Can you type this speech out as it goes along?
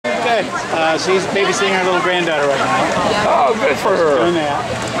good. She's babysitting her little granddaughter right now. Oh, good for her. Doing that.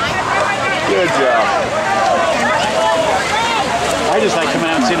 Good job. I just like coming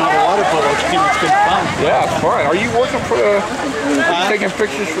out and seeing all the water polo games. It's been fun. Yeah, fun. Are you working for the... Are you taking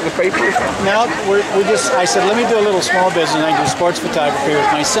pictures for the papers? No, I said, let me do a little small business. I do sports photography with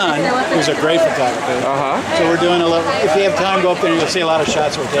my son, who's a great photographer. So we're doing a little... If you have time, go up there and you'll see a lot of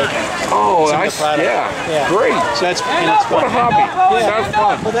shots we're taking. Oh, nice. Yeah. Great. So that's it's what fun. a hobby. Yeah. Sounds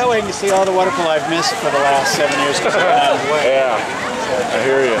fun. Well, that way you can see all the water polo I've missed for the last 7 years because I've been away. Yeah, I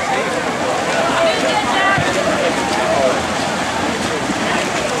hear you.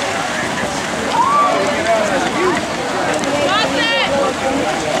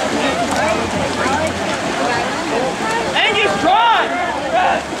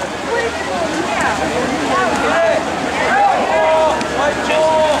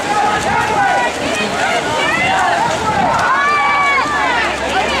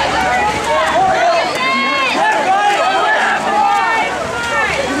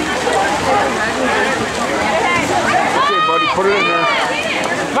 Put it in there.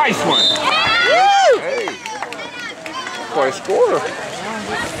 Nice one. Hey. Quite a score.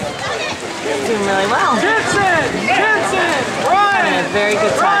 Doing really well. Jensen! Having a very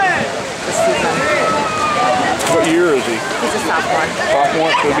good time this season. What year is he? He's a sophomore.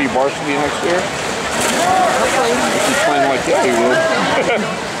 Sophomore? Could he be varsity next year? Hopefully. If he's playing like that, he will.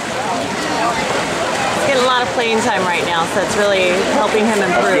 He's getting a lot of playing time right now, so it's really helping him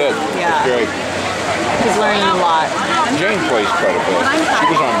improve. That's good. Yeah. That's great. He's learning a lot. Jane plays quite a bit. She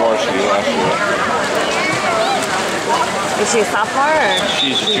was on varsity last year. Is she a sophomore? Or?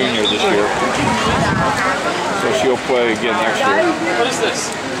 She's a junior this year. So she'll play again next year. What is this?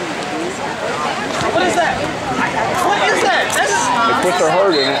 What is that? What is that? They put their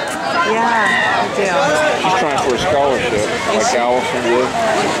heart in it. Yeah, I do. She's trying for a scholarship, like Allison did.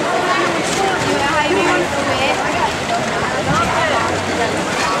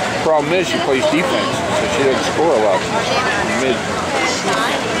 Problem is, she plays defense, so she doesn't score a lot. Mid.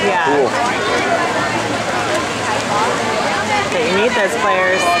 Yeah. Cool. But you need those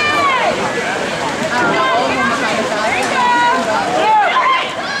players.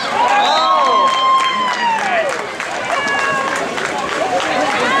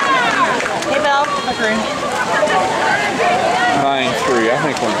 Hey, Bill. 9-3. I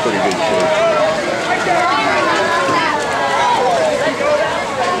think we're in pretty good shape.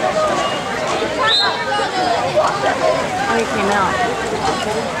 Oh, he came out.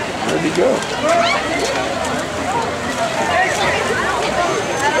 Where'd he go?